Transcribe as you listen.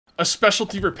a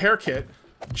specialty repair kit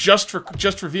just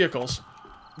for vehicles.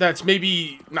 That's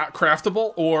maybe not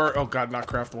craftable, or oh god, not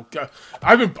craftable. God,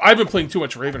 I've been playing too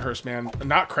much Ravenhurst, man.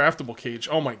 Not craftable cage.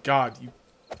 Oh my god, you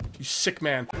sick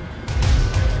man.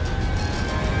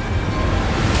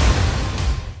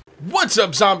 What's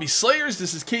up, zombie slayers?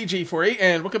 This is KJ48,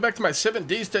 and welcome back to my 7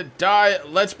 Days to Die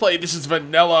Let's Play. This is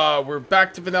vanilla. We're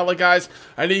back to vanilla, guys.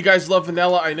 I know you guys love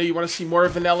vanilla. I know you want to see more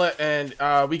of vanilla, and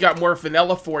we got more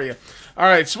vanilla for you. All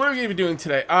right, so what are we going to be doing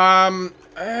today? I'm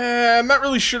not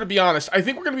really sure, to be honest. I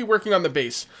think we're going to be working on the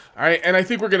base, all right, and I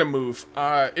think we're going to move.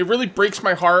 It really breaks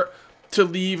my heart to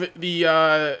leave the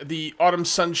Autumn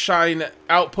Sunshine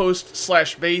outpost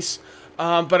 / base.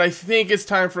 But I think it's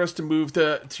time for us to move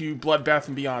to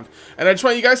Bloodbath & Beyond. And I just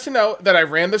want you guys to know that I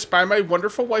ran this by my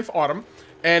wonderful wife, Autumn,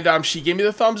 and she gave me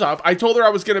the thumbs up. I told her I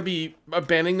was going to be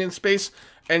abandoning space,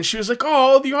 and she was like,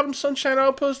 oh, the Autumn Sunshine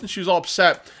Outpost, and she was all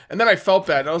upset. And then I felt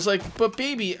bad, and I was like, but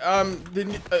baby,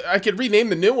 I could rename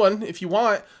the new one if you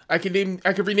want. I could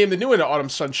rename the new one to Autumn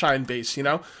Sunshine Base, you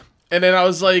know? And then I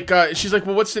was like, she's like,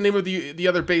 well, what's the name of the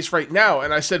other base right now?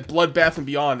 And I said Bloodbath &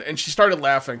 Beyond, and she started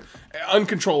laughing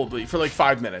uncontrollably for like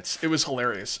 5 minutes. It was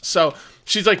hilarious. So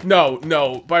she's like,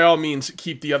 no, by all means,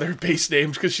 keep the other base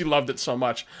names, because she loved it so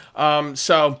much.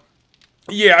 So,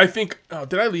 yeah, I think, oh,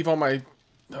 did I leave all my,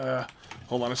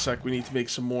 hold on a sec, we need to make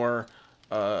some more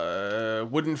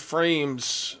wooden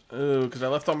frames, because I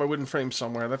left all my wooden frames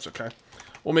somewhere. That's okay.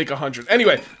 We'll make 100.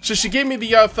 Anyway, so she gave me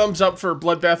the thumbs up for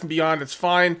Bloodbath & Beyond. It's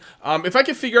fine. If I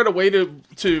can figure out a way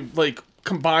to like,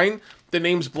 combine the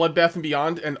names Bloodbath &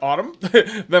 Beyond and Autumn,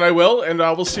 then I will, and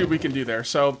we'll see what we can do there.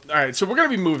 So, alright, so we're going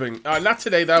to be moving. Not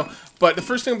today, though, but the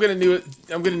first thing I'm going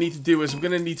to need to do is I'm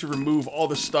going to need to remove all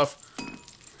the stuff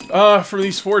from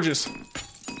these forges.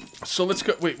 So let's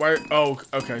go. Wait, why? Oh,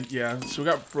 okay, yeah. So we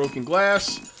got broken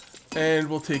glass, and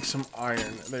we'll take some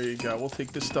iron. There you go. We'll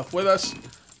take this stuff with us.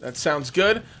 That sounds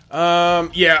good.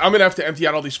 Yeah, I'm gonna have to empty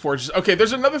out all these forges. Okay,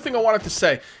 there's another thing I wanted to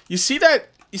say. You see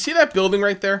that building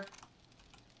right there?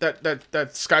 That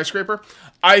skyscraper?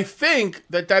 I think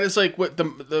that is like what the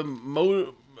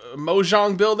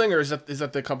Mojang building, or is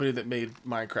that the company that made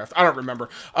Minecraft? I don't remember.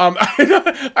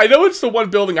 I know it's the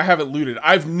one building I haven't looted.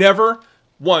 I've never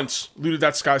once looted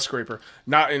that skyscraper.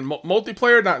 Not in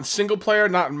multiplayer, not in single player,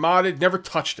 not in modded. Never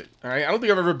touched it. All right, I don't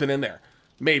think I've ever been in there.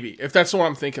 Maybe, if that's the one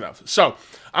I'm thinking of. So,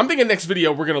 I'm thinking next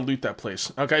video, we're going to loot that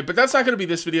place, okay? But that's not going to be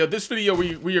this video. This video,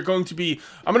 we are going to be,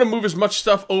 I'm going to move as much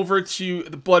stuff over to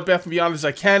the Bloodbath & Beyond as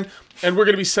I can, and we're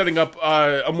going to be setting up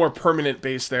a more permanent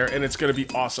base there, and it's going to be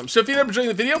awesome. So, if you're enjoying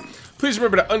the video, please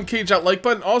remember to uncage that like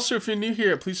button. Also, if you're new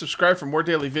here, please subscribe for more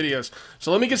daily videos.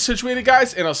 So, let me get situated,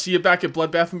 guys, and I'll see you back at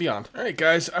Bloodbath & Beyond. Alright,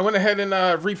 guys, I went ahead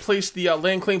and replaced the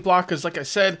land claim block, because like I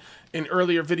said in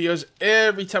earlier videos,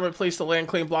 every time I place the land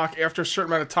claim block, after a certain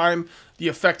amount of time, the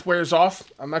effect wears off.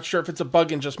 I'm not sure if it's a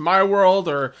bug in just my world,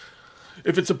 or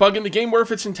if it's a bug in the game, or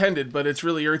if it's intended, but it's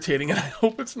really irritating, and I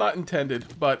hope it's not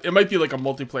intended, but it might be like a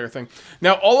multiplayer thing.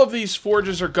 Now, all of these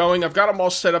forges are going. I've got them all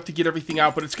set up to get everything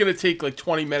out, but it's going to take like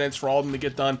 20 minutes for all of them to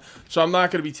get done, so I'm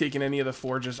not going to be taking any of the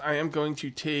forges. I am going to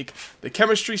take the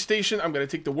chemistry station. I'm going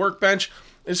to take the workbench.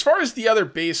 As far as the other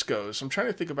base goes, I'm trying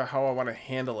to think about how I want to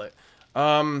handle it.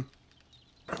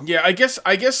 Yeah, I guess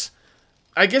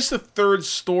the third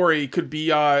story could be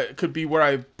where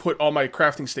I put all my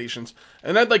crafting stations,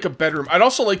 and I'd like a bedroom. I'd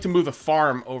also like to move the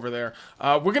farm over there.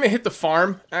 We're gonna hit the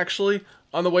farm actually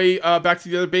on the way back to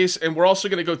the other base, and we're also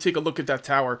gonna go take a look at that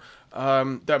tower,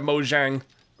 that Mojang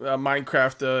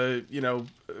Minecraft you know,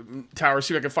 tower.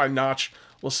 See if I can find Notch.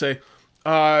 We'll see.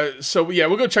 So yeah,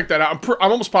 we'll go check that out.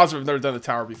 I'm almost positive I've never done the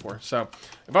tower before, so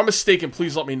if I'm mistaken,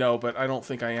 please let me know, but I don't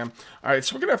think I am. Alright,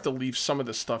 so we're gonna have to leave some of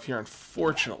this stuff here,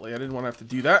 unfortunately. I didn't want to have to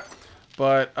do that,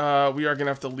 but we are gonna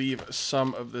have to leave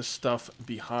some of this stuff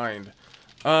behind.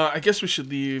 I guess we should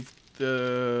leave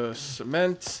the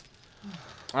cement.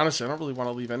 Honestly, I don't really want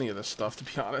to leave any of this stuff, to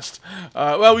be honest.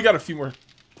 Well, we got a few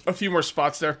more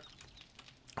spots there,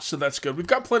 so that's good. We've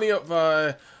got plenty of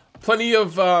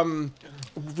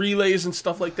relays and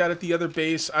stuff like that at the other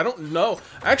base. I don't know.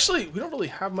 Actually, we don't really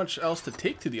have much else to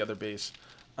take to the other base.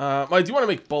 Well, I do want to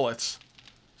make bullets,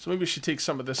 so maybe we should take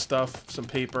some of this stuff, some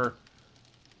paper,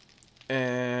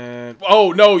 and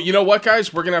oh no, you know what,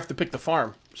 guys? We're gonna have to pick the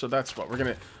farm. So that's what we're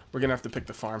gonna have to pick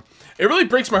the farm. It really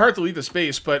breaks my heart to leave this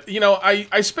base, but you know,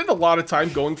 I spend a lot of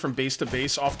time going from base to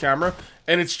base off camera,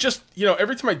 and it's just, you know,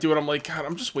 every time I do it, I'm like, God,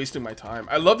 I'm just wasting my time.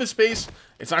 I love this base.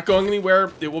 It's not going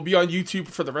anywhere. It will be on YouTube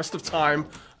for the rest of time.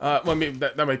 Well, maybe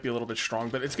that might be a little bit strong,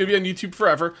 but it's gonna be on YouTube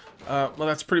forever. Well,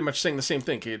 that's pretty much saying the same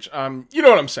thing, Cage. You know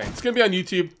what I'm saying? It's gonna be on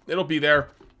YouTube. It'll be there.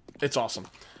 It's awesome.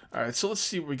 All right, so let's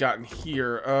see what we got in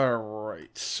here. All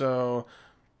right, so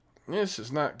This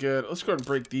is not good. Let's go ahead and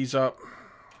break these up.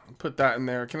 Put that in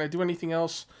there. Can I do anything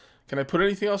else? Can I put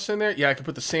anything else in there? Yeah, I can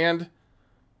put the sand.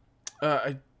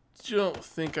 I don't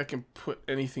think I can put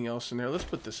anything else in there. Let's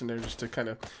put this in there just to kind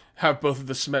of have both of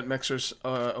the cement mixers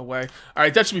away. All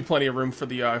right, that should be plenty of room for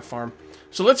the farm.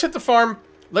 So let's hit the farm.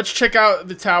 Let's check out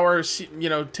the tower. See, you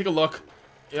know, take a look.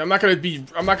 Yeah, I'm not gonna be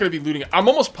looting it. I'm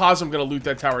almost positive I'm gonna loot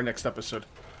that tower next episode.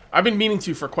 I've been meaning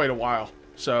to for quite a while,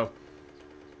 so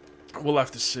we'll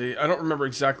have to see. I don't remember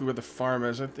exactly where the farm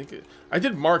is. I think I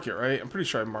did mark it, right? I'm pretty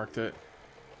sure I marked it.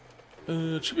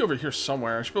 It should be over here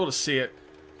somewhere. I should be able to see it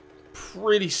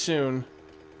pretty soon.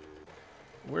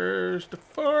 Where's the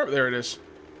farm? There it is.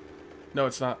 No,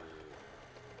 it's not.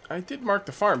 I did mark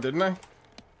the farm, didn't I?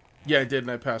 Yeah, I did,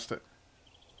 and I passed it.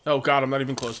 Oh, God, I'm not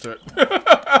even close to it.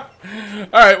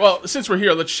 Alright, well, since we're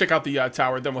here, let's check out the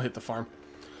tower, then we'll hit the farm.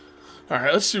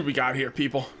 Alright, let's see what we got here,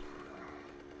 people.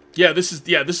 Yeah, this is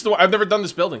the one. I've never done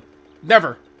this building.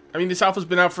 Never. I mean, this alpha's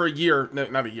been out for a year. No,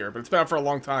 not a year, but it's been out for a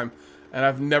long time. And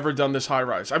I've never done this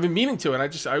high-rise. I've been meaning to, and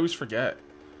I always forget.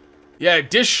 Yeah,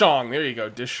 Dishong. There you go,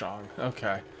 Dishong.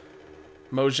 Okay.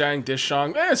 Mojang,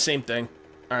 Dishong. Same thing.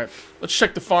 Alright, let's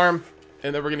check the farm,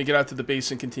 and then we're going to get out to the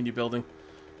base and continue building.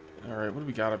 Alright, what do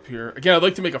we got up here? Again, I'd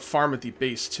like to make a farm at the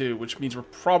base, too, which means we're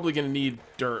probably going to need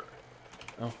dirt.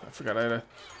 Oh, I forgot I had a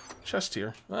chest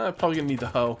here. Probably going to need the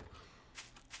hoe.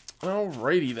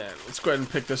 Alrighty, then. Let's go ahead and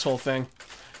pick this whole thing.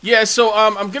 Yeah, so,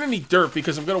 I'm going to need dirt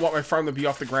because I'm going to want my farm to be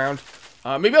off the ground.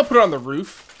 Maybe I'll put it on the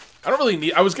roof. I don't really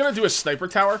need... I was going to do a sniper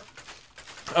tower.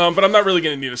 But I'm not really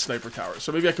going to need a sniper tower,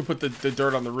 so maybe I could put the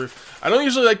dirt on the roof. I don't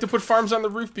usually like to put farms on the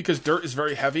roof because dirt is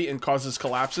very heavy and causes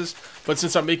collapses. But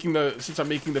since I'm making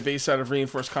the base out of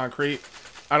reinforced concrete,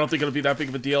 I don't think it'll be that big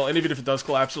of a deal. And even if it does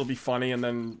collapse, it'll be funny, and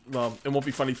then, well, it won't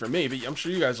be funny for me, but I'm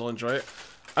sure you guys will enjoy it.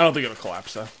 I don't think it'll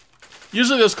collapse though.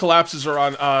 Usually those collapses are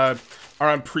on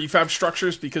prefab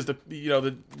structures because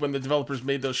when the developers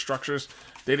made those structures,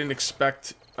 they didn't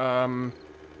expect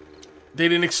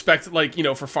like, you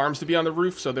know, for farms to be on the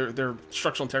roof, so their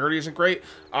structural integrity isn't great.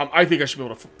 I think I should be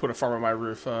able to put a farm on my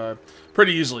roof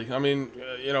pretty easily. I mean,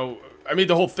 you know, I made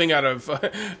the whole thing out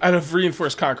of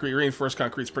reinforced concrete. Reinforced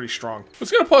concrete's pretty strong. I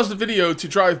was gonna pause the video to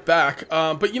drive back,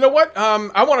 but you know what?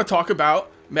 I want to talk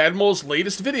about Madmole's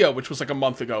latest video, which was like a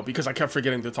month ago, because I kept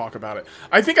forgetting to talk about it.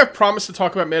 I think I've promised to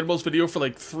talk about Madmole's video for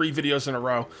like 3 videos in a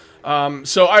row,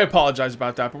 so I apologize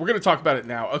about that, but we're going to talk about it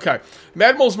now. Okay,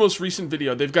 Madmole's most recent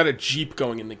video, they've got a Jeep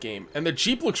going in the game, and the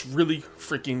Jeep looks really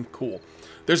freaking cool.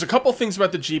 There's a couple things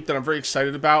about the Jeep that I'm very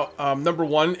excited about. Number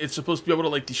one, it's supposed to be able to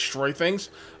like destroy things.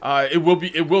 It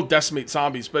will decimate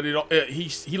zombies, but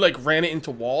he like ran it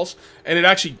into walls, and it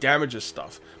actually damages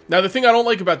stuff. Now, the thing I don't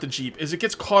like about the Jeep is it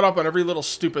gets caught up on every little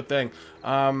stupid thing,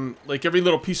 like every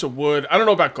little piece of wood. I don't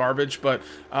know about garbage, but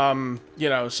you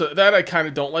know, so that I kind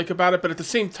of don't like about it. But at the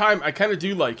same time, I kind of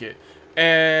do like it,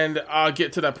 and I'll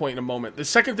get to that point in a moment. The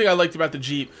second thing I liked about the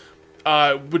Jeep,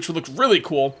 which would look really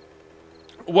cool,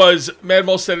 was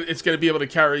Madmole said it's going to be able to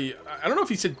carry, I don't know if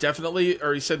he said definitely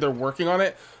or he said they're working on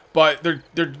it, but they're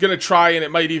going to try, and it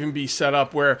might even be set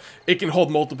up where it can hold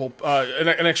multiple,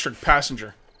 an extra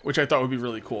passenger, which I thought would be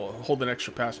really cool, hold an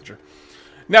extra passenger.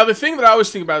 Now, the thing that I always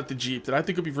think about the Jeep that I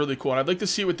think would be really cool, and I'd like to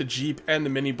see with the Jeep and the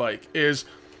mini bike, is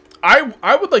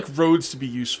I would like roads to be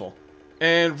useful.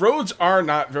 And roads are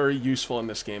not very useful in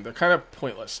this game. They're kind of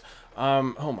pointless.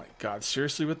 Oh my god,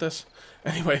 seriously with this?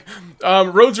 Anyway,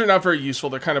 roads are not very useful.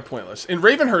 They're kind of pointless. In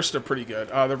Ravenhurst, they're pretty good.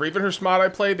 The Ravenhurst mod I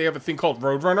played, they have a thing called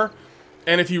Roadrunner.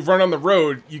 And if you run on the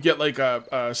road, you get like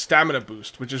a stamina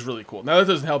boost, which is really cool. Now, that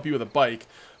doesn't help you with a bike,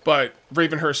 but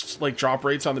Ravenhurst's like drop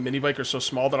rates on the mini bike are so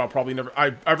small that I'll probably never...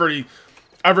 I've already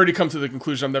come to the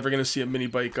conclusion I'm never going to see a mini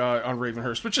bike on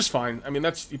Ravenhurst, which is fine. I mean,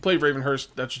 you play Ravenhurst,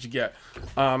 that's what you get.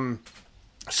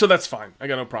 So that's fine. I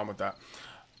got no problem with that.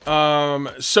 Yeah,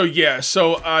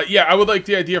 I would like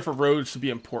the idea for roads to be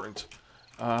important.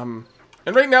 And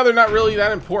right now they're not really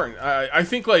that important. I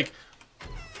think like,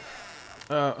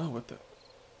 oh, what the,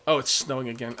 oh, it's snowing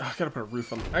again. Oh, I gotta put a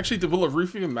roof on. Actually, will a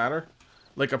roof even matter?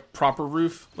 Like a proper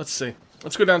roof? Let's see.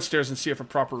 Let's go downstairs and see if a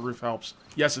proper roof helps.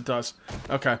 Yes, it does.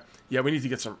 Okay. Yeah, we need to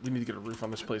get a roof on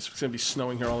this place. It's gonna be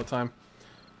snowing here all the time.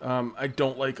 I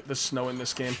don't like the snow in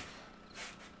this game.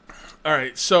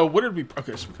 Alright, so what did we...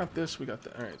 Okay, so we got this, we got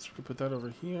that. Alright, so we can put that over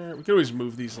here. We can always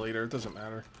move these later. It doesn't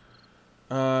matter.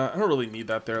 I don't really need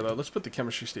that there, though. Let's put the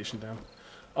chemistry station down.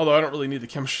 Although, I don't really need the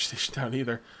chemistry station down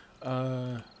either.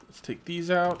 Let's take these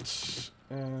out.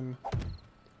 And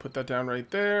put that down right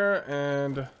there.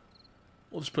 And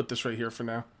we'll just put this right here for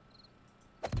now.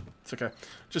 It's okay.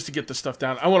 Just to get this stuff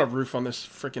down. I want a roof on this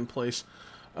frickin' place.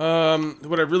 What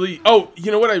I really... Oh,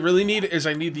 you know what I really need is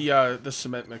I need the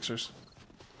cement mixers.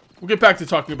 We'll get back to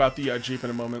talking about the Jeep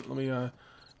in a moment. Let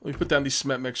me put down these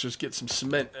cement mixers, get some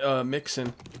cement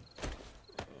mixing.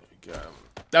 There we go.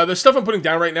 Now, the stuff I'm putting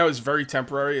down right now is very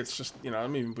temporary. It's just, you know,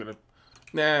 I'm even gonna...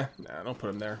 Nah, don't put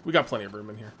them there. We got plenty of room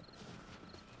in here.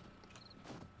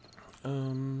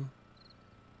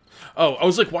 Oh, I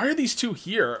was like, why are these two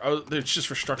here? Oh, it's just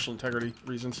for structural integrity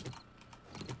reasons.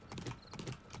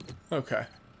 Okay.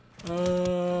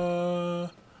 No.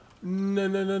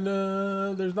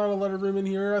 There's not a lot of room in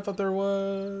here. I thought there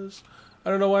was. I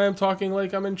don't know why I'm talking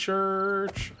like I'm in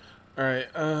church. Alright,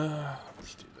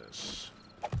 let's do this.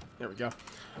 There we go.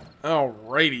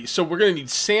 Alrighty, so we're gonna need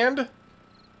sand,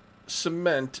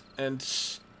 cement, and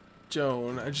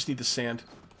stone. I just need the sand.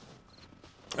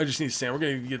 We're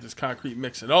gonna need to get this concrete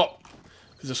mixing up.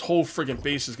 Because this whole friggin'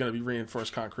 base is gonna be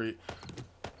reinforced concrete.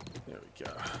 There we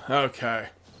go. Okay.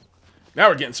 Now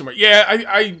we're getting somewhere. Yeah,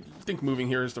 I think moving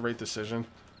here is the right decision.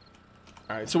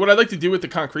 Alright, so what I'd like to do with the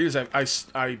concrete is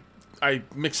I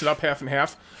mix it up half and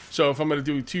half. So if I'm going to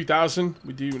do 2,000,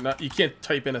 we do not. You can't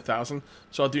type in 1,000.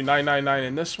 So I'll do 999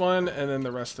 in this one, and then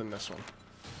the rest in this one.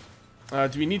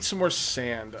 Do we need some more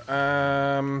sand?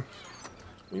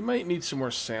 We might need some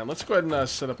more sand. Let's go ahead and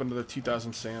set up another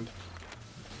 2,000 sand.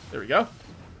 There we go.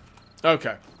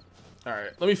 Okay. All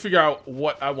right. Let me figure out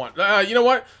what I want. You know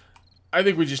what? I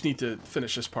think we just need to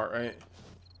finish this part, right?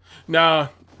 No.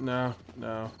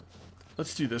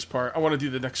 Let's do this part. I want to do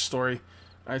the next story.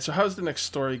 Alright, so how's the next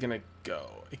story gonna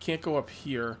go? It can't go up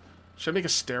here. Should I make a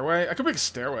stairway? I could make a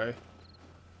stairway.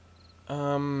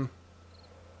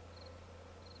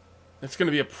 It's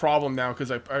gonna be a problem now because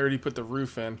I already put the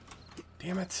roof in.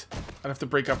 Damn it. I'd have to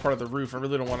break up part of the roof. I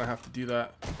really don't want to have to do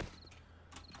that.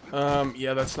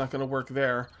 Yeah, that's not gonna work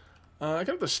there. I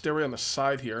got the stairway on the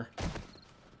side here.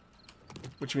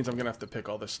 Which means I'm gonna have to pick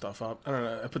all this stuff up. I don't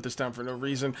know, I put this down for no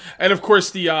reason. And of course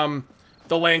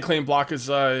the land claim block is,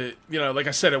 you know, like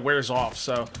I said, it wears off,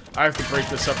 so I have to break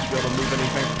this up to be able to move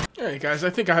anything. Alright, guys, I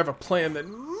think I have a plan that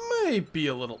might be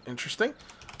a little interesting.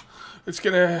 It's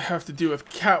gonna have to do with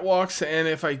catwalks, and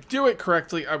if I do it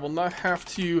correctly, I will not have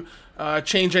to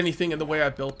change anything in the way I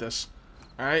built this.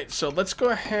 Alright, so let's go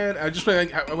ahead. I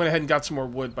went ahead and got some more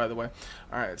wood, by the way.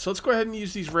 Alright, so let's go ahead and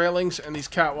use these railings and these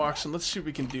catwalks, and let's see what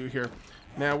we can do here.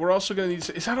 Now, we're also gonna need...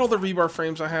 Is that all the rebar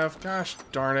frames I have? Gosh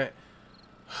darn it.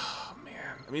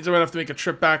 It means I'm going to have to make a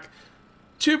trip back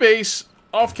to base,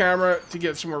 off camera, to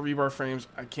get some more rebar frames.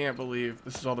 I can't believe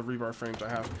this is all the rebar frames I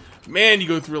have. Man, you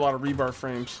go through a lot of rebar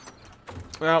frames.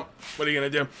 Well, what are you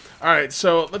going to do? Alright,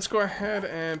 so let's go ahead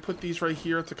and put these right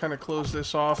here to kind of close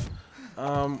this off.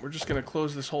 We're just going to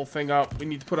close this whole thing up. We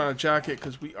need to put on a jacket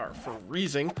because we are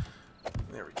freezing.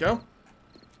 There we go.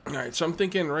 Alright, so I'm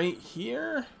thinking right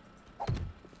here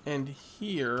and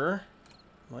here,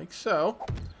 like so.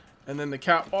 And then the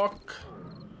catwalk.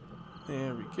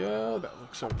 There we go. That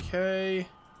looks okay.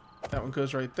 That one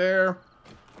goes right there.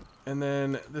 And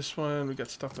then this one, we got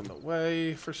stuff in the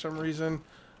way for some reason.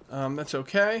 That's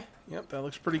okay. Yep, that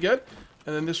looks pretty good.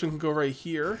 And then this one can go right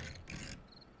here.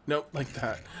 Nope, like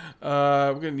that.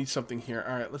 We're going to need something here.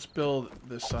 All right, let's build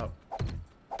this up.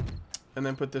 And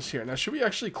then put this here. Now, should we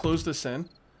actually close this in?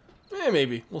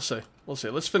 Maybe. We'll see. We'll see.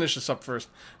 Let's finish this up first.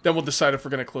 Then we'll decide if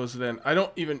we're going to close it in. I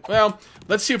don't even... Well,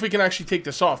 let's see if we can actually take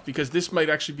this off, because this might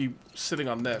actually be sitting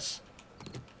on this.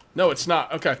 No, it's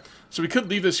not. Okay. So we could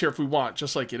leave this here if we want,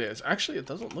 just like it is. Actually, it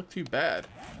doesn't look too bad.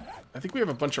 I think we have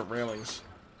a bunch of railings.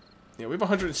 Yeah, we have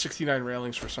 169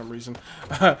 railings for some reason.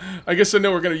 I guess I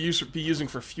know we're going to be using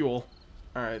for fuel.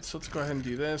 Alright, so let's go ahead and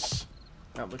do this.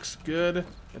 That looks good.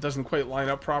 It doesn't quite line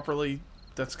up properly.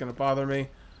 That's going to bother me.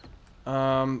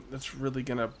 That's really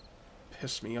going to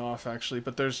piss me off, actually.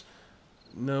 But there's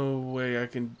no way I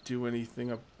can do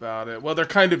anything about it. Well, there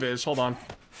kind of is. Hold on.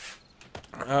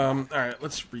 Alright,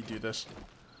 let's redo this.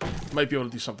 Might be able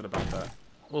to do something about that.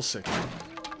 We'll see.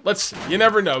 Let's see. You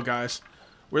never know, guys.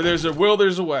 Where there's a will,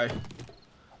 there's a way.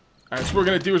 Alright, so what we're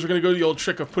going to do is we're going to go the old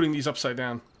trick of putting these upside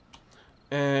down.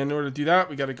 And in order to do that,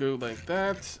 we got to go like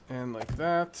that, and like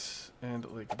that, and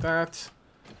like that.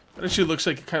 It actually looks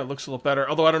like it kind of looks a little better.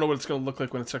 Although I don't know what it's going to look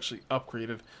like when it's actually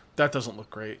upgraded. That doesn't look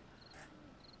great.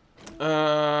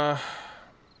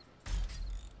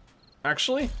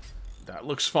 Actually, that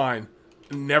looks fine.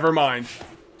 Never mind.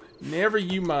 Never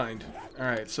you mind.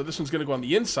 Alright, so this one's going to go on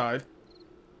the inside.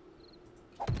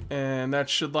 And that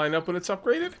should line up when it's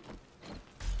upgraded.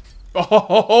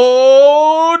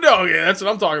 Oh, no. Yeah, that's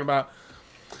what I'm talking about.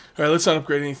 All right, let's not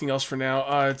upgrade anything else for now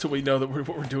until we know that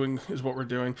what we're doing is what we're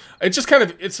doing. It's just kind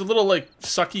of, it's a little, like,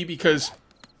 sucky because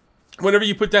whenever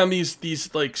you put down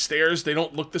these like, stairs, they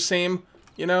don't look the same,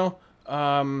 you know,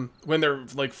 when they're,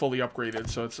 like, fully upgraded.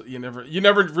 So it's, you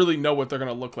never really know what they're going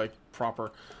to look like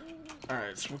proper.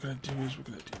 Alright, so what we're gonna do is we're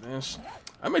gonna do this.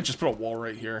 I might just put a wall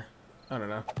right here. I don't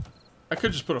know. I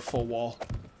could just put a full wall.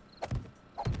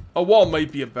 A wall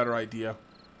might be a better idea.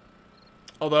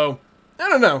 Although, I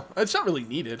don't know. It's not really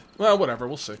needed. Well, whatever.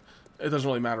 We'll see. It doesn't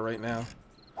really matter right now.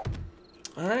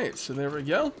 Alright, so there we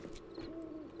go.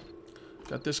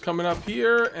 Got this coming up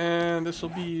here, and this will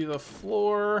be the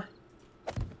floor.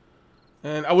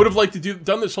 And I would have liked to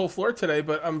done this whole floor today,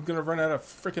 but I'm going to run out of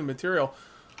freaking material.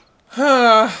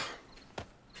 What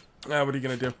are you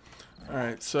going to do?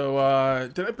 Alright, so,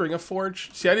 did I bring a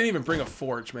forge? See, I didn't even bring a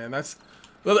forge, man.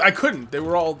 Well, I couldn't. They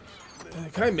were all...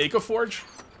 Can I make a forge?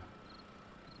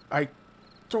 I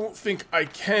don't think I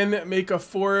can make a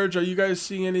forge. Are you guys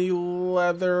seeing any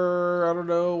leather? I don't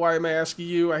know. Why am I asking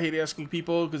you? I hate asking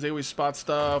people because they always spot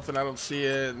stuff and I don't see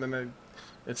it. And then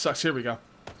it sucks. Here we go.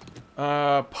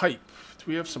 Pipe. Do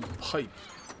we have some pipe?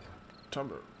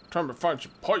 Time to find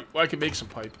some pipe. Well, I can make some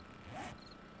pipe.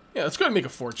 Yeah, let's go ahead and make a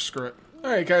forge. Screw it.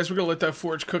 Alright, guys. We're going to let that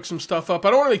forge cook some stuff up. I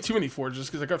don't want to make too many forges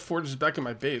because I got forges back in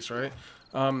my base, right?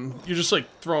 You're just like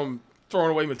throwing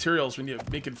away materials when you're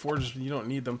making forges when you don't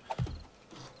need them.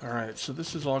 Alright, so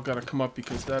this is all got to come up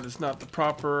because that is not the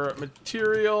proper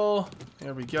material.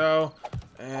 There we go.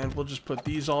 And we'll just put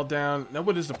these all down. Now,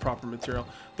 what is the proper material?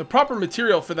 The proper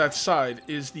material for that side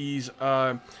is these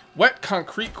wet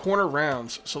concrete corner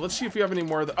rounds. So let's see if we have any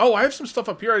more of the... Oh, I have some stuff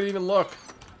up here. I didn't even look.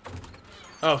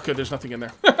 Oh, good. There's nothing in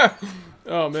there.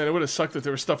 Oh, man. It would have sucked if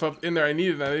there was stuff up in there I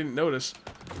needed and I didn't notice.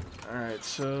 Alright,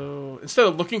 so instead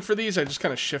of looking for these, I just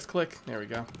kind of shift-click. There we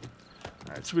go.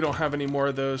 Alright, so we don't have any more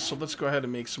of those, so let's go ahead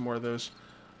and make some more of those.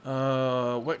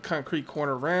 Wet concrete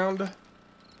corner round.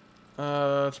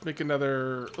 Let's make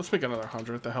another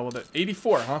 100. What the hell with it?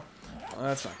 84, huh? Well,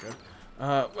 that's not good.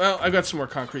 Well, I've got some more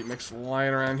concrete mix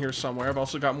lying around here somewhere. I've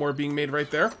also got more being made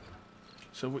right there.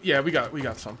 So, yeah, we got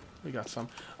some. We got some.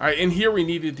 Alright, in here we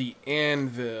needed the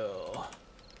anvil.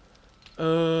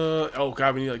 Oh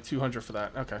god, we need like 200 for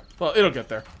that. Okay. Well, it'll get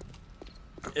there.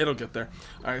 It'll get there.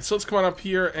 Alright, so let's come on up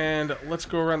here and let's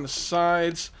go around the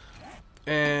sides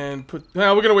and put...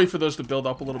 Now, we're going to wait for those to build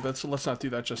up a little bit, so let's not do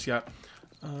that just yet.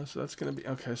 So that's going to be...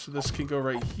 Okay, so this can go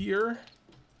right here.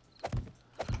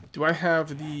 Do I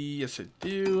have the... Yes, I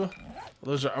do. Well,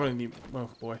 those are... I'm going to need...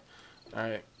 Oh, boy.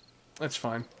 Alright. That's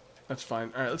fine. That's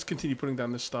fine. Alright, let's continue putting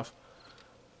down this stuff.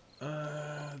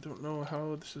 I don't know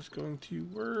how this is going to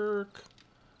work.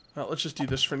 Well, let's just do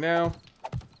this for now.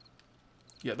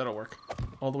 Yeah, that'll work.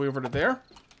 All the way over to there.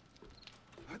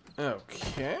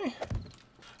 Okay.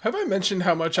 Have I mentioned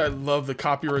how much I love the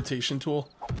copy rotation tool?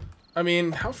 I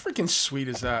mean, how freaking sweet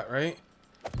is that, right?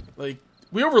 Like,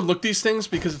 we overlook these things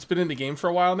because it's been in the game for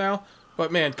a while now.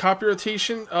 But man, copy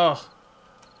rotation, oh,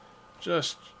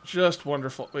 just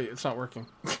wonderful. Wait, it's not working.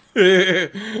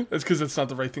 That's because it's not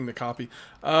the right thing to copy.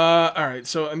 Alright,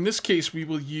 so in this case, we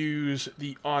will use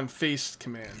the on face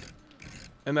command.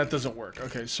 And that doesn't work.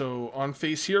 Okay, so on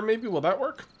face here, maybe? Will that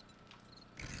work?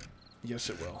 Yes,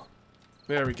 it will.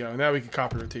 There we go. Now we can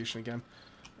copy rotation again.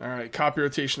 Alright, copy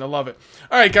rotation. I love it.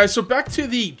 Alright, guys, so back to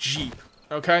the Jeep.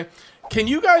 Okay? Can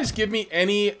you guys give me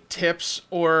any tips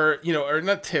or, you know, or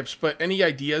not tips, but any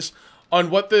ideas on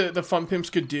what the Fun Pimps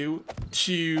could do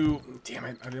to... Damn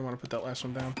it, I didn't want to put that last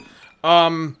one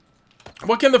down.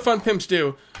 What can the Fun Pimps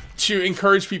do to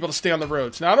encourage people to stay on the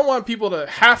roads? Now, I don't want people to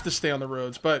have to stay on the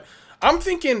roads, but I'm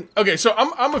thinking... Okay, so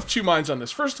I'm of two minds on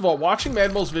this. First of all, watching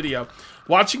Madmole's video,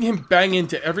 watching him bang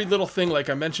into every little thing like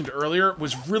I mentioned earlier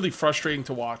was really frustrating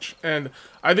to watch. And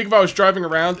I think if I was driving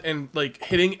around and, like,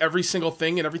 hitting every single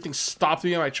thing and everything stopped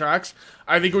me in my tracks,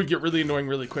 I think it would get really annoying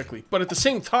really quickly. But at the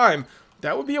same time...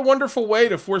 That would be a wonderful way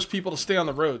to force people to stay on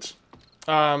the roads.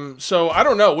 So I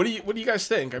don't know. What do you guys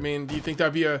think? I mean, do you think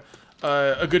that'd be a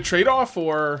good trade-off,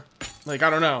 or like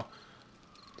I don't know?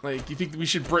 Like, do you think we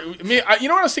should break? I mean, you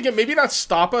know what I was thinking? Maybe not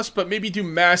stop us, but maybe do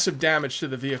massive damage to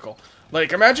the vehicle.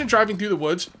 Like, imagine driving through the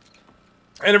woods,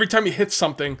 and every time you hit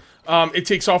something, it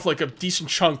takes off like a decent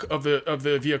chunk of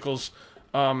the vehicle's,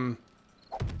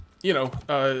 you know,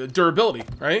 durability,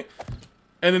 right?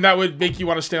 And then that would make you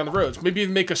want to stay on the roads. Maybe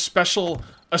even make a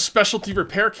specialty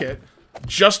repair kit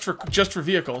just for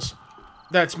vehicles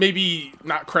that's maybe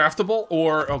not craftable,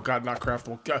 or oh god, not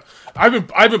craftable. God,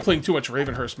 I've been playing too much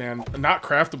Ravenhurst, man. Not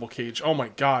craftable cage. Oh my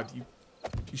god, you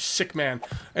sick man.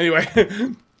 Anyway,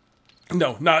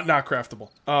 no, not craftable.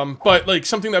 But like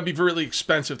something that'd be really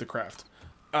expensive to craft,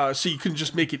 so you can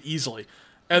just make it easily.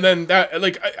 And then that,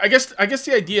 like, I guess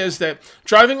the idea is that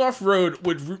driving off-road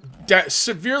would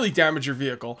severely damage your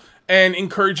vehicle and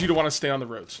encourage you to want to stay on the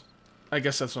roads. I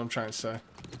guess that's what I'm trying to say.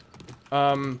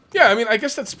 Yeah, I mean, I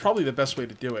guess that's probably the best way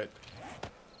to do it.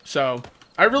 So,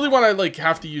 I really want to, like,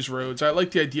 have to use roads. I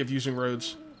like the idea of using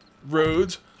roads.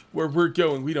 roads. Where we're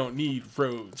going, we don't need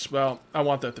roads. Well, I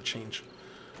want that to change.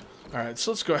 Alright,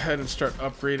 so let's go ahead and start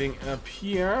upgrading up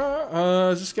here.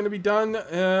 Is this going to be done?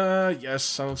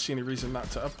 Yes, I don't see any reason not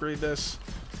to upgrade this.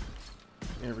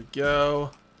 There we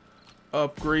go.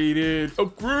 Upgraded.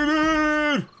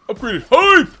 Upgraded! Upgraded.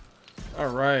 Hype!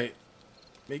 Alright.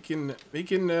 Making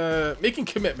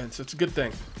commitments. It's a good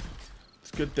thing.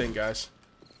 It's a good thing, guys.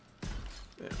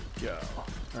 There we go.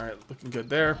 Alright, looking good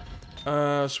there.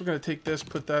 So we're going to take this,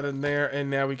 put that in there, and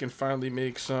now we can finally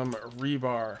make some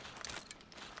rebar.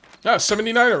 Oh,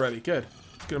 79 already. Good.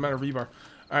 Good amount of rebar.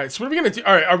 Alright, so what are we going to do?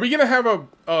 Alright, are we going to have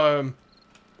a...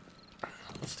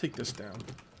 let's take this down.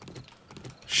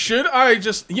 Should I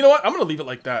just... You know what? I'm going to leave it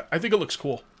like that. I think it looks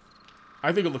cool.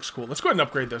 I think it looks cool. Let's go ahead and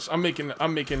upgrade this. I'm making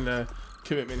a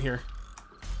commitment here.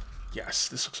 Yes,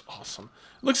 this looks awesome.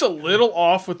 It looks a little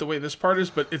off with the way this part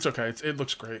is, but it's okay. It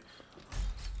looks great.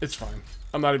 It's fine.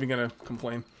 I'm not even gonna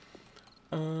complain.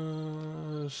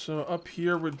 So up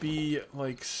here would be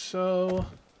like so.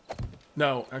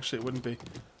 No, actually it wouldn't be.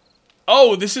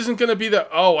 Oh, this isn't gonna be the...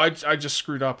 Oh, I just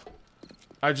screwed up.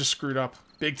 I just screwed up.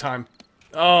 Big time.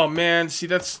 Oh, man. See,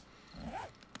 that's...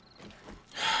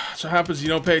 That's what happens. You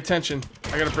don't pay attention.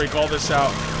 I gotta break all this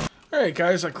out. Alright,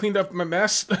 guys. I cleaned up my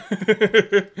mess.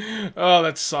 Oh,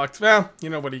 that sucked. Well, you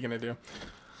know, what are you gonna do?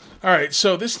 Alright,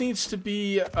 so this needs to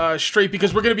be straight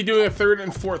because we're going to be doing a third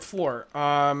and fourth floor.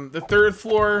 The third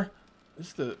floor... This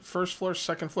is the first floor,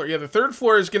 second floor. Yeah, the third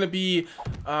floor is going to be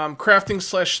crafting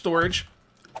 / storage.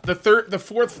 The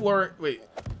fourth floor... Wait.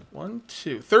 1,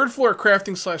 2. Third floor,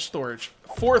 crafting / storage.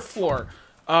 Fourth floor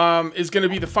is going to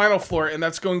be the final floor, and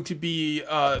that's going to be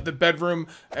the bedroom.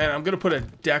 And I'm going to put a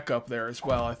deck up there as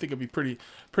well. I think it'd be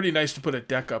pretty nice to put a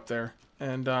deck up there.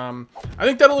 And I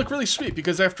think that'll look really sweet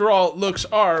because, after all, looks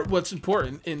are what's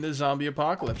important in the zombie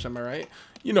apocalypse. Am I right?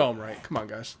 You know I'm right. Come on,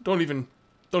 guys. Don't even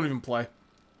play.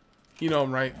 You know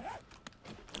I'm right.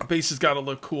 Base has got to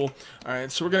look cool. All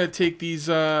right, so we're gonna take these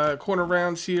corner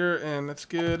rounds here, and that's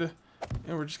good.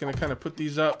 And we're just gonna kind of put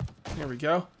these up. There we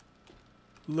go.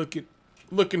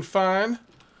 Looking fine.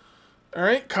 All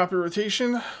right, copy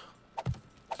rotation.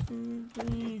 2,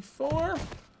 3, 4.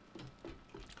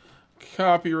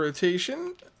 Copy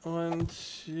rotation. 1,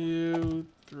 2,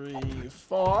 3,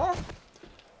 4.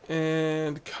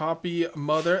 And copy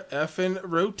mother effing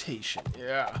rotation.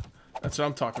 Yeah, that's what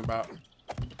I'm talking about.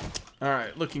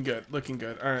 Alright, looking good, looking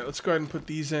good. Alright, let's go ahead and put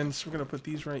these in. So we're going to put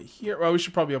these right here. Well, we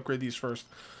should probably upgrade these first.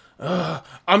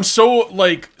 I'm so,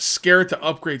 like, scared to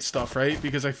upgrade stuff, right?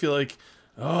 Because I feel like,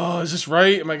 oh, is this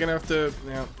right? Am I going to have to...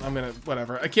 Yeah, I'm going to...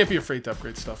 Whatever. I can't be afraid to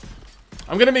upgrade stuff.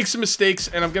 I'm going to make some mistakes,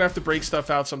 and I'm going to have to break stuff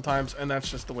out sometimes, and that's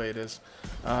just the way it is.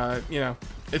 You know,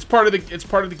 it's part of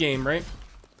the game, right?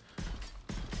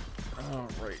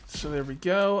 Alright, so there we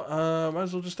go. Might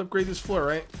as well just upgrade this floor,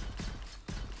 right?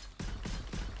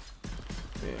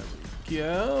 There we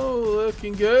go.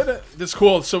 Looking good. That's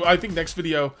cool. So I think next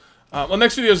video... well,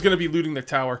 next video is going to be looting the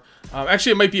tower.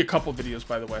 Actually, it might be a couple videos,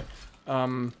 by the way.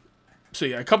 So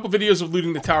yeah, a couple videos of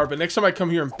looting the tower, but next time I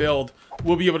come here and build,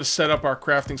 we'll be able to set up our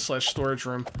crafting / storage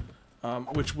room,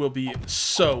 which will be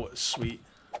so sweet.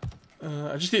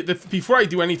 I just need, before I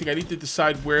do anything, I need to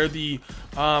decide where the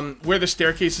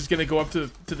staircase is going to go up to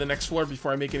the next floor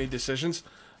before I make any decisions.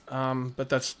 But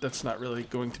that's not really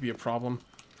going to be a problem.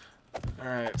 All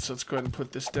right, so let's go ahead and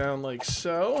put this down like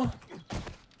so.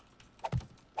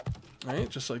 All right,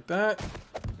 just like that,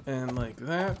 and like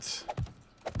that.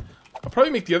 I'll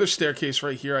probably make the other staircase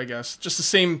right here, I guess. Just the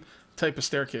same type of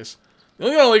staircase. The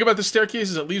only thing I like about this staircase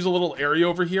is it leaves a little area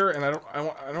over here, and I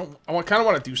kind of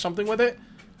want to do something with it,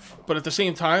 but at the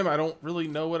same time, I don't really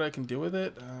know what I can do with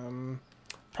it.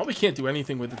 Probably can't do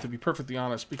anything with it, to be perfectly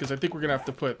honest, because I think we're gonna have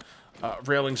to put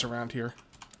railings around here,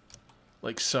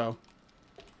 like so.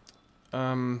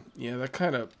 Yeah, that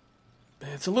kind of...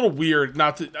 It's a little weird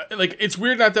not to... Like, it's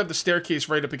weird not to have the staircase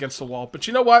right up against the wall, but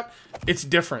you know what? It's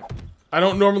different. I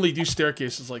don't normally do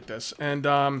staircases like this, and,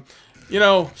 you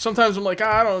know, sometimes I'm like,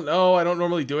 I don't know, I don't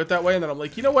normally do it that way, and then I'm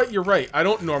like, you know what, you're right, I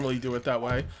don't normally do it that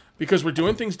way, because we're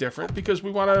doing things different, because we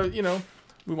want to, you know,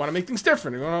 we want to make things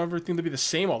different, we want everything to be the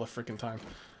same all the freaking time.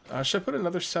 Should I put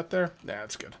another set there? Nah,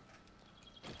 that's good.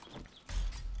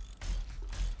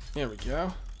 There we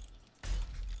go.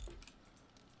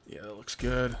 Yeah, that looks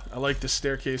good. I like this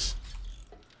staircase.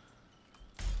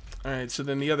 Alright, so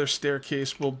then the other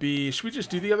staircase will be... Should we just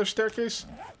do the other staircase?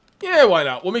 Yeah, why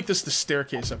not? We'll make this the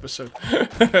staircase episode.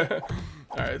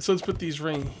 Alright, so let's put these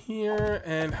right here.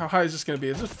 And how high is this going to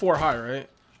be? This is 4 high, right?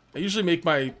 I usually make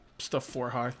my stuff 4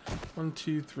 high. 1,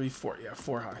 2, 3, 4. Yeah,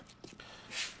 4 high.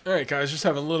 Alright guys, just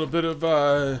having a little bit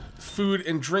of food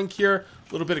and drink here.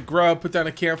 A little bit of grub, put down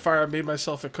a campfire, made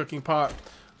myself a cooking pot.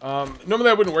 Normally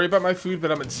I wouldn't worry about my food,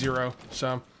 but I'm at 0,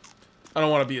 so I don't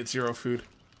want to be at 0 food.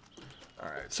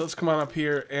 Alright, so let's come on up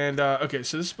here, and okay,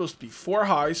 so this is supposed to be 4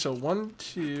 high, so 1,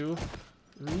 2,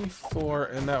 3, 4,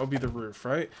 and that would be the roof,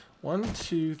 right? 1,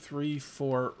 2, 3,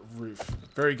 4, roof.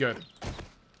 Very good.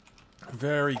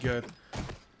 Very good.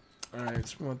 Alright,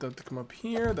 so we want that to come up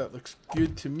here. That looks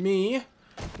good to me.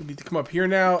 We need to come up here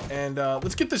now, and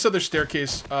let's get this other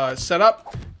staircase set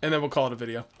up, and then we'll call it a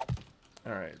video.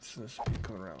 Alright, so this will be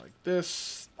coming around like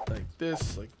this, like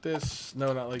this, like this.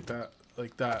 No, not like that.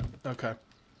 Like that. Okay.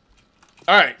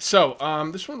 Alright, so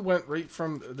this one went right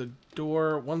from the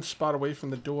door, one spot away from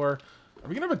the door. Are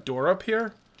we gonna have a door up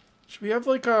here? Should we have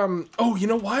like, oh, you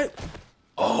know what?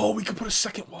 Oh, we could put a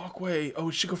second walkway. Oh,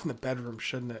 we should go from the bedroom,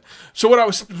 shouldn't it? So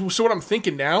what I'm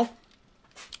thinking now,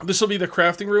 this will be the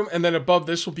crafting room, and then above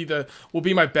this will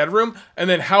be my bedroom. And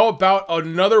then how about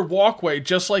another walkway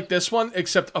just like this one,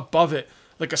 except above it,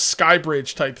 like a sky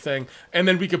bridge type thing. And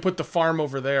then we could put the farm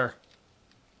over there.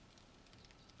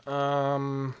 It's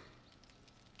gonna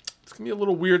be a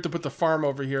little weird to put the farm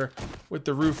over here with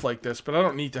the roof like this, but I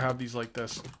don't need to have these like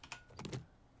this.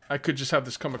 I could just have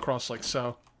this come across like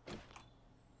so.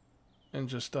 And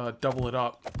just double it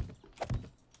up.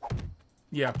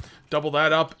 Yeah, double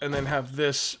that up and then have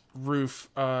this roof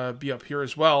be up here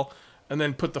as well. And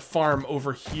then put the farm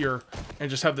over here and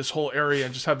just have this whole area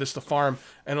and just have this the farm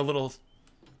and a little...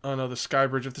 Oh no, the sky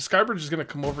bridge. If the sky bridge is going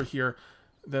to come over here,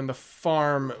 then the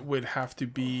farm would have to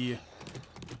be...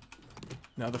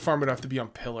 No, the farm would have to be on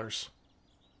pillars.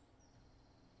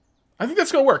 I think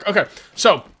that's going to work. Okay,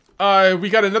 so... we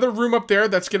got another room up there.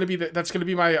 That's gonna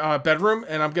be my bedroom,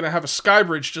 and I'm gonna have a sky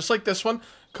bridge just like this one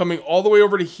coming all the way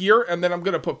over to here, and then I'm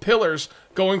gonna put pillars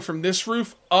going from this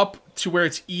roof up to where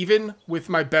it's even with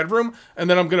my bedroom, and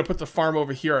then I'm gonna put the farm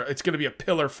over here. It's gonna be a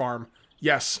pillar farm.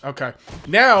 Yes. Okay.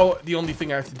 Now the only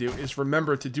thing I have to do is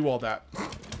remember to do all that.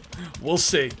 We'll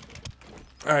see.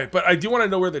 All right, but I do want to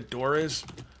know where the door is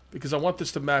because I want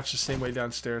this to match the same way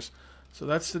downstairs. So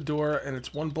that's the door, and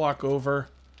it's 1 block over.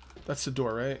 That's the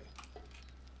door, right?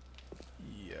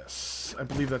 Yes, I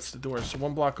believe that's the door. So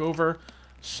 1 block over.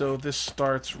 So this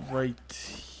starts right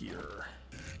here.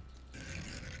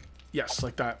 Yes,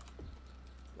 like that.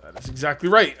 That is exactly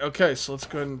right. Okay, so let's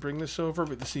go ahead and bring this over,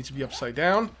 but this needs to be upside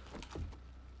down.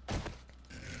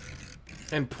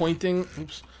 And pointing.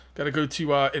 Oops. Got to go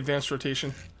to advanced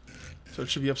rotation. So it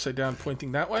should be upside down,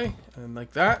 pointing that way. And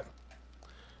like that.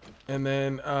 And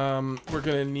then we're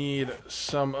going to need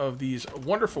some of these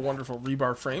wonderful, wonderful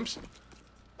rebar frames.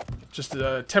 Just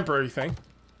a temporary thing.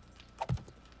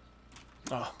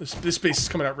 Oh, this space is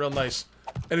coming out real nice.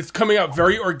 And it's coming out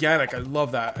very organic. I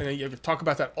love that. And you talk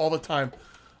about that all the time.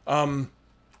 And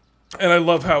I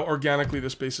love how organically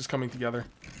this space is coming together.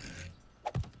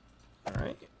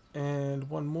 Alright. And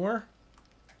one more.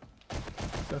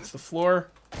 That's the floor.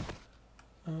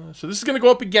 So this is going to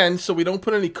go up again, so we don't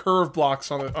put any curve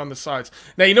blocks on the sides.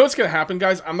 Now, you know what's going to happen,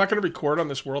 guys? I'm not going to record on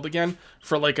this world again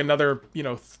for like another, you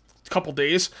know, couple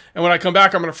days. And when I come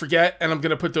back, I'm going to forget, and I'm going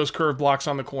to put those curve blocks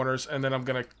on the corners, and then I'm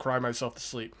going to cry myself to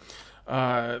sleep.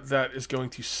 That is going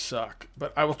to suck.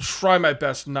 But I will try my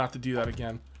best not to do that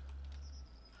again.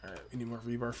 Alright, we need more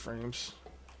rebar frames.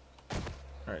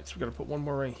 Alright, so we got to put one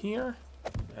more right here.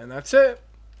 And that's it.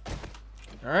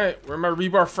 Alright, where are my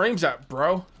rebar frames at,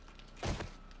 bro?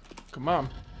 Come on.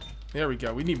 There we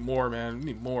go. We need more, man. We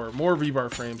need more. More rebar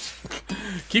frames.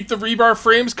 Keep the rebar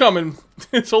frames coming.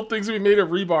 This whole thing's gonna be made of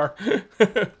rebar.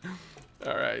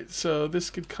 Alright, so this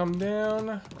could come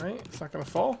down, right? It's not gonna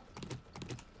fall.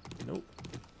 Nope.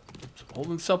 It's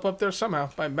holding itself up there somehow.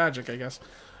 By magic, I guess.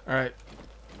 Alright.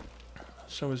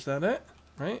 So is that it?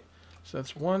 Right? So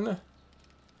that's one,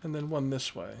 and then one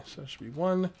this way. So it should be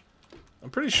one. I'm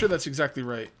pretty sure that's exactly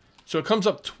right. So it comes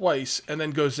up twice, and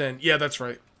then goes in. Yeah, that's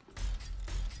right.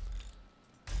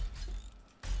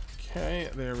 Okay,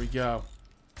 there we go.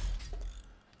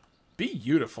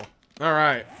 Beautiful. All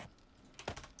right.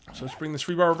 So let's bring this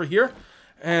rebar over here.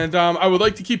 And I would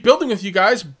like to keep building with you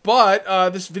guys, but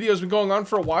this video has been going on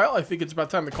for a while. I think it's about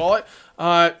time to call it.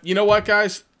 You know what,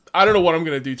 guys? I don't know what I'm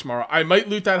going to do tomorrow. I might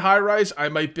loot that high-rise. I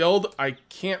might build. I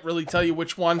can't really tell you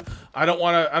which one. I don't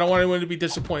want anyone to be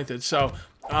disappointed. So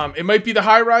it might be the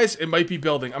high-rise. It might be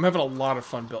building. I'm having a lot of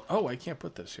fun building. Oh, I can't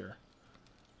put this here.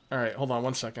 All right, hold on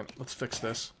one second. Let's fix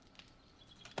this.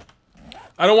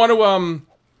 I don't want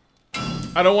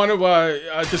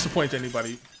to disappoint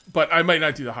anybody, but I might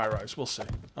not do the high rise. We'll see.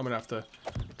 I'm gonna have to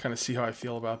kind of see how I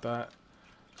feel about that.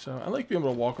 So I like being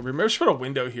able to walk over here. Maybe I should put a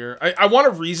window here. I want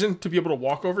a reason to be able to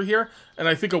walk over here, and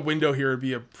I think a window here would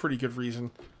be a pretty good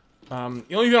reason. The only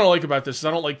thing I don't like about this is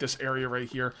I don't like this area right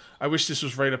here. I wish this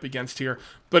was right up against here.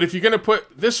 But if you're going to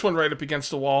put this one right up against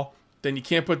the wall, then you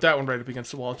can't put that one right up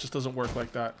against the wall. It just doesn't work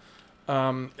like that.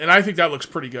 And I think that looks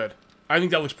pretty good. I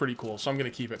think that looks pretty cool, so I'm going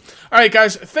to keep it. All right,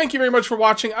 guys, thank you very much for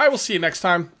watching. I will see you next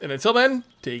time. And until then,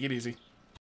 take it easy.